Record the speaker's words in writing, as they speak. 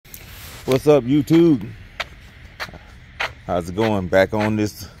What's up, YouTube? How's it going? Back on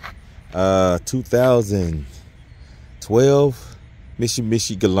this 2012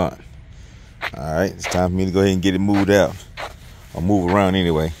 Mitsubishi Galant. All right, it's time for me to go ahead and get it moved out, or move around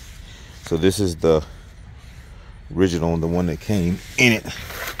anyway. So this is the original, the one that came in it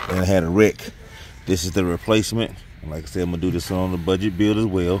and it had a wreck. This is the replacement. Like I said, I'm gonna do this on the budget build as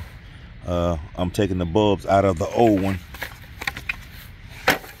well. I'm taking the bulbs out of the old one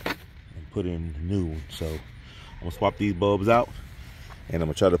and put in the new one. So I'm gonna swap these bulbs out and I'm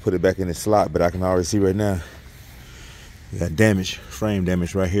gonna try to put it back in the slot, but I can already see right now we got damage, frame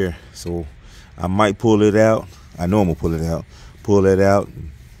damage right here. So I might pull it out. I know I'm gonna pull it out. Pull it out.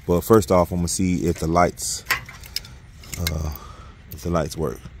 But first off, I'm gonna see if the lights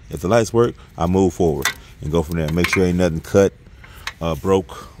work. If the lights work, I move forward and go from there. Make sure ain't nothing cut,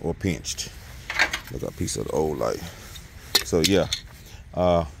 broke, or pinched. Look at a piece of the old light. So yeah,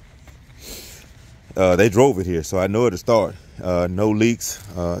 they drove it here, so I know it'll start. No leaks.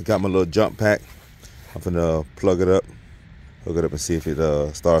 Got my little jump pack. I'm gonna plug it up, hook it up, and see if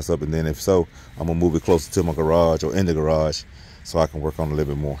it starts up. And then if so, I'm gonna move it closer to my garage or in the garage so I can work on it a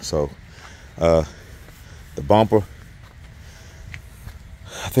little bit more. So the bumper,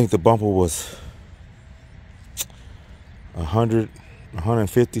 I think the bumper was 100,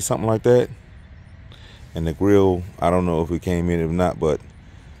 150, something like that. And the grill, I don't know if it came in or not, but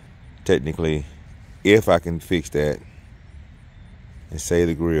technically, if I can fix that and save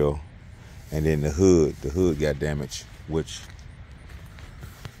the grill, and then the hood got damaged, which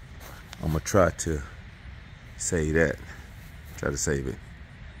I'm gonna try to save that, try to save it.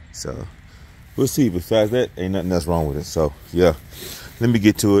 So we'll see. Besides that, ain't nothing else wrong with it. So yeah, let me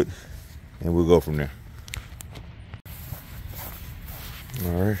get to it and we'll go from there.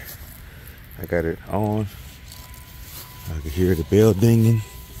 All right, I got it on. I can hear the bell dinging.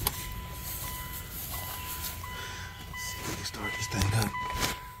 Let's see if we can start this thing up.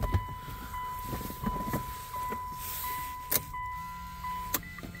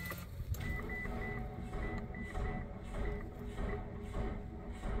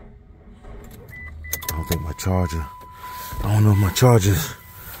 I don't think my charger, I don't know if my charger's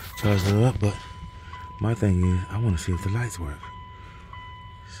charged it up, but my thing is, I want to see if the lights work.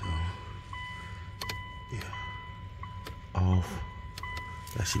 So, yeah, off.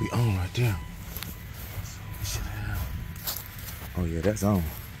 That should be on right there. So we should have. Oh yeah, that's on.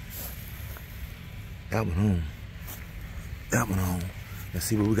 That one on. That one on. Let's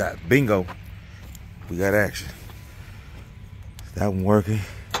see what we got. Bingo. We got action. That one working.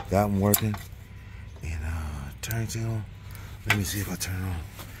 That one working. And turns on. Let me see if I turn on.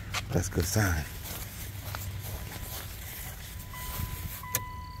 That's a good sign.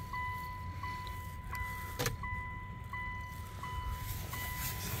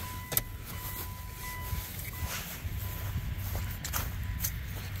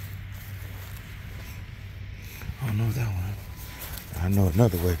 I don't know that one. I know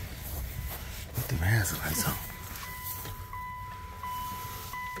another way. Put them hazard lights on.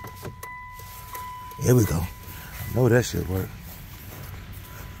 There we go. I know that should work.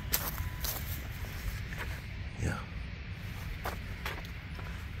 Yeah.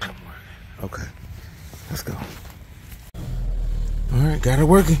 That working. Okay. Let's go. All right, got it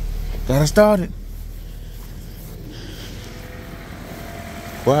working. Got it started.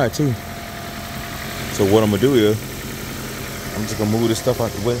 Quiet too. So what I'm gonna do is, I'm just gonna move this stuff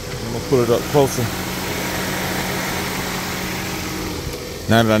out the way. I'm gonna pull it up closer.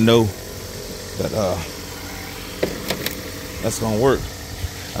 Now that I know that that's gonna work.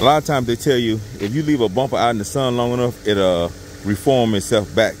 A lot of times they tell you if you leave a bumper out in the sun long enough, it'll reform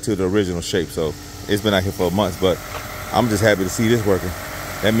itself back to the original shape. So it's been out here for months, but I'm just happy to see this working.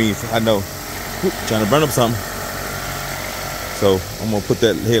 That means I know, trying to burn up something. So I'm gonna put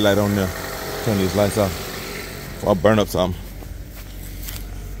that headlight on there. Turn these lights off before I burn up something.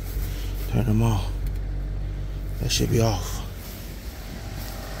 Turn them off. That should be off.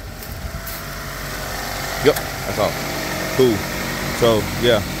 Yep, that's off. Cool. So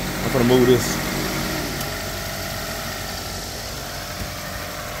yeah, I'm gonna move this.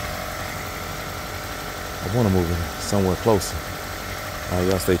 I wanna move it somewhere closer. All right,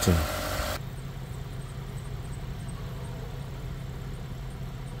 y'all stay tuned.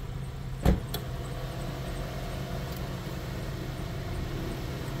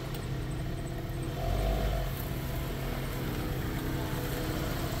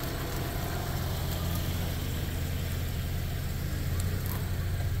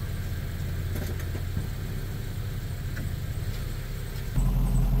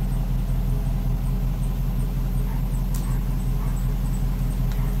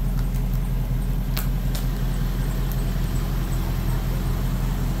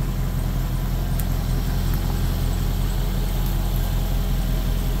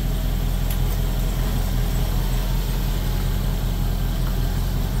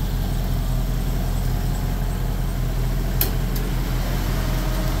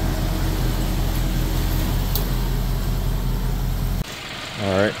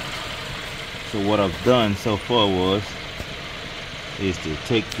 what I've done so far is to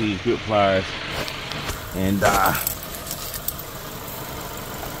take these grip pliers and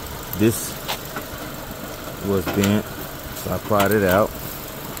this was bent, so I pried it out.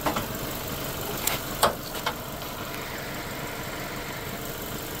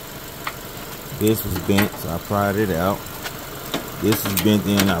 This was bent, so I pried it out. This was bent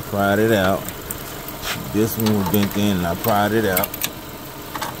in, I pried it out. This one was bent in, and I pried it out.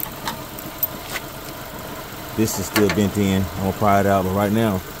 This is still bent in. I'm gonna pry it out, but right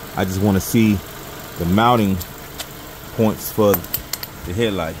now, I just want to see the mounting points for the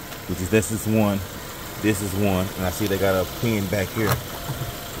headlight, which is this is one, and I see they got a pin back here.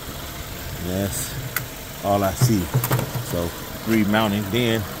 And that's all I see. So 3 mounting.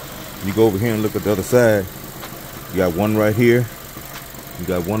 Then you go over here and look at the other side. You got one right here. You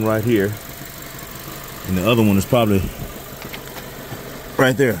got one right here. And the other one is probably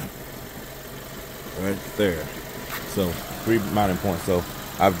right there. Right there. So 3 mounting points. So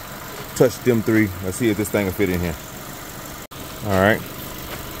I've touched them 3. Let's see if this thing will fit in here. All right.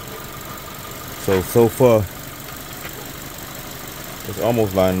 So far, it's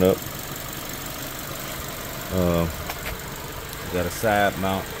almost lined up. Got a side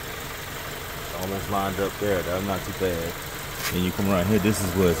mount. Almost lined up there. That's not too bad. And you come around here, this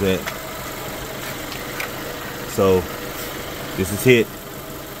is where it's at. So this is hit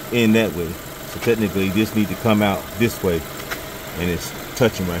in that way. So technically this needs to come out this way, and it's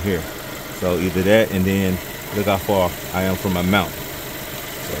touching right here. So either that, and then look how far I am from my mount.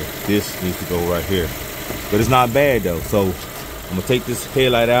 So this needs to go right here. But it's not bad though. So I'm gonna take this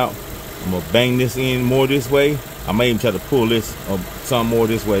headlight out. I'm gonna bang this in more this way. I may even try to pull this some more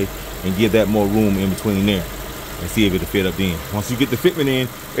this way and give that more room in between there and see if it'll fit up in. Once you get the fitment in,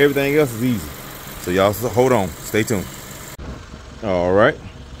 everything else is easy. So y'all hold on, stay tuned. All right,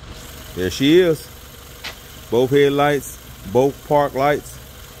 there she is. Both headlights, both park lights,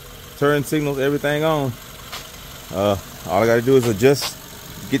 turn signals, everything on. All I gotta do is adjust,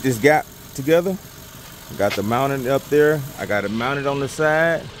 get this gap together. I got the mounting up there. I got it mounted on the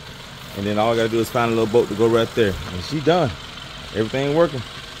side. And then all I gotta do is find a little bolt to go right there. And she done. Everything working.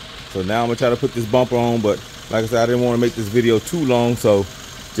 So now I'm gonna try to put this bumper on, but like I said, I didn't want to make this video too long, so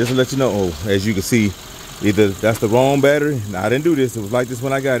just to let you know, as you can see, either that's the wrong battery. Now, I didn't do this, it was like this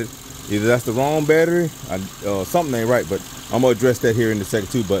when I got it. Either that's the wrong battery, something ain't right, but I'm gonna address that here in a second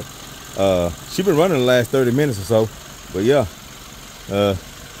too. But she been running the last 30 minutes or so. But yeah,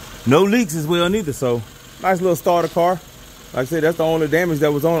 no leaks as well neither, so nice little starter car. Like I said, that's the only damage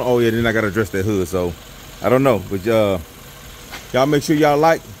that was on. Oh yeah, then I gotta address that hood, so I don't know. But y'all make sure y'all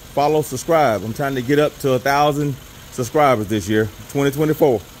like, follow, subscribe. I'm trying to get up to 1,000 subscribers this year,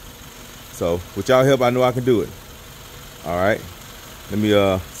 2024. So with y'all help, I know I can do it. All right, let me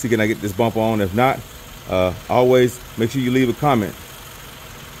see, can I get this bumper on? If not, always make sure you leave a comment.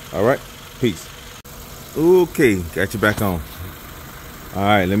 All right, peace. Okay, got you back on. All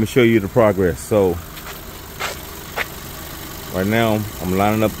right, let me show you the progress. So right now I'm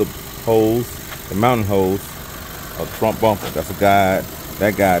lining up the holes, the mounting holes of the front bumper. That's a guide.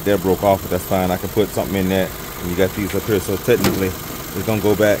 That guide there broke off, but that's fine. I can put something in that. And you got these up here, so technically it's gonna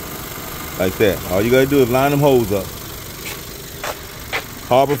go back like that. All you gotta do is line them holes up.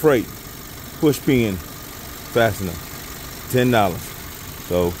 Harbor Freight push pin fastener, $10.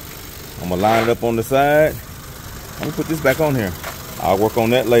 So I'm gonna line it up on the side. I'm gonna put this back on here. I'll work on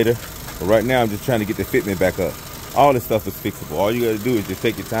that later. But right now I'm just trying to get the fitment back up. All this stuff is fixable. All you gotta do is just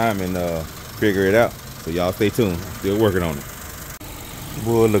take your time and figure it out. So y'all stay tuned. Still working on it.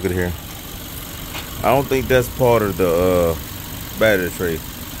 Boy, look at here. I don't think that's part of the battery tray.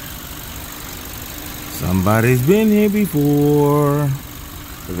 Somebody's been here before.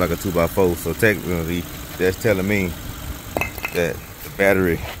 It's like a 2x4, so technically that's telling me that the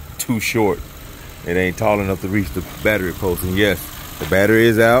battery too short. It ain't tall enough to reach the battery post. And yes, the battery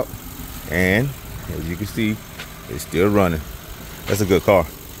is out, and as you can see, it's still running. That's a good car.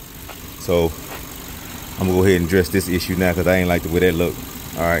 So I'm gonna go ahead and address this issue now, because I ain't like the way that look.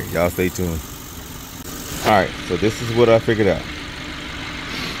 All right, y'all stay tuned. All right, so this is what I figured out.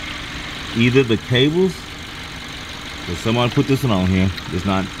 Either the cables, if someone put this one on here, it's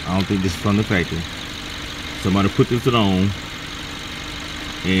not, I don't think this is from the factory. Somebody put this one on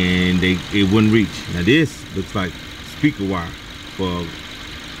and it wouldn't reach. Now this looks like speaker wire for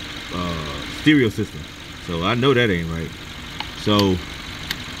stereo system. So I know that ain't right. So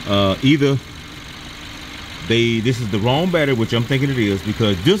either this is the wrong battery, which I'm thinking it is,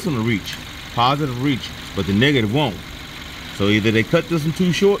 because this one will reach, positive reach, but the negative won't. So either they cut this one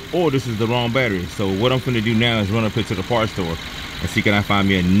too short, or this is the wrong battery. So what I'm gonna do now is run up here to the parts store and see, can I find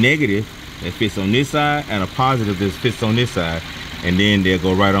me a negative that fits on this side and a positive that fits on this side, and then they'll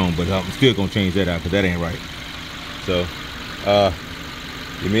go right on. But I'm still gonna change that out because that ain't right. So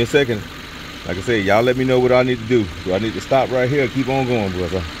give me a second. Like I said, y'all let me know what I need to do. Do I need to stop right here or keep on going?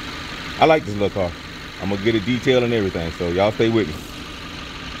 Because I like this little car. I'm gonna get a detail and everything, so y'all stay with me.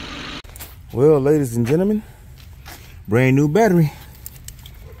 Well, ladies and gentlemen, brand new battery.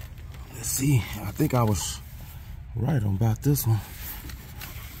 Let's see, I think I was right on about this one.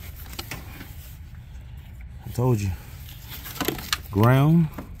 I told you, ground,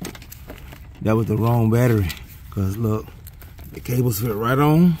 that was the wrong battery. Cause look, the cables fit right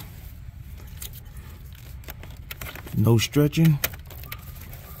on. No stretching,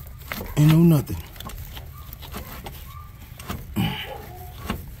 and no nothing.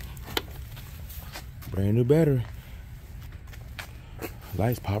 Brand new battery.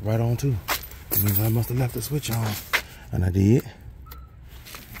 Lights pop right on too. It means I must have left the switch on. And I did.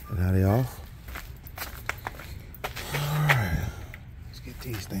 And now they off. Alright. Let's get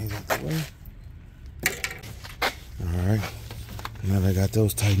these things out the way. Alright. Now that I got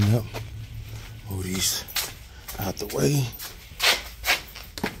those tightened up, move these out the way.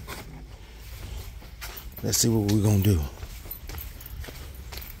 Let's see what we're gonna do.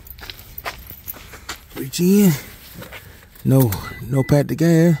 Reach in. No pat the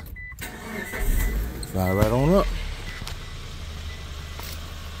gas. Slide right on up.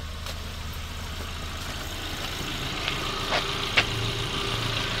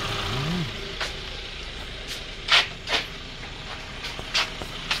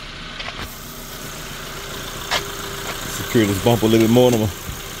 Secure this bumper a little bit more, and I'm gonna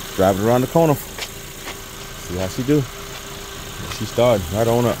drive it around the corner. See how she do. She started right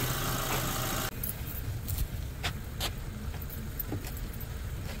on up.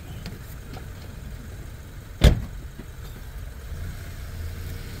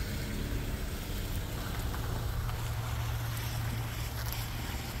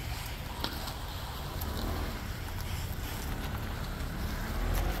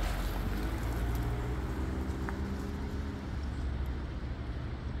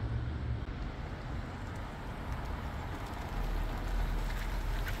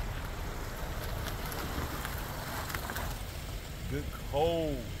 Good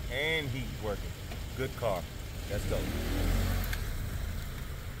cold and heat working. Good car. Let's go.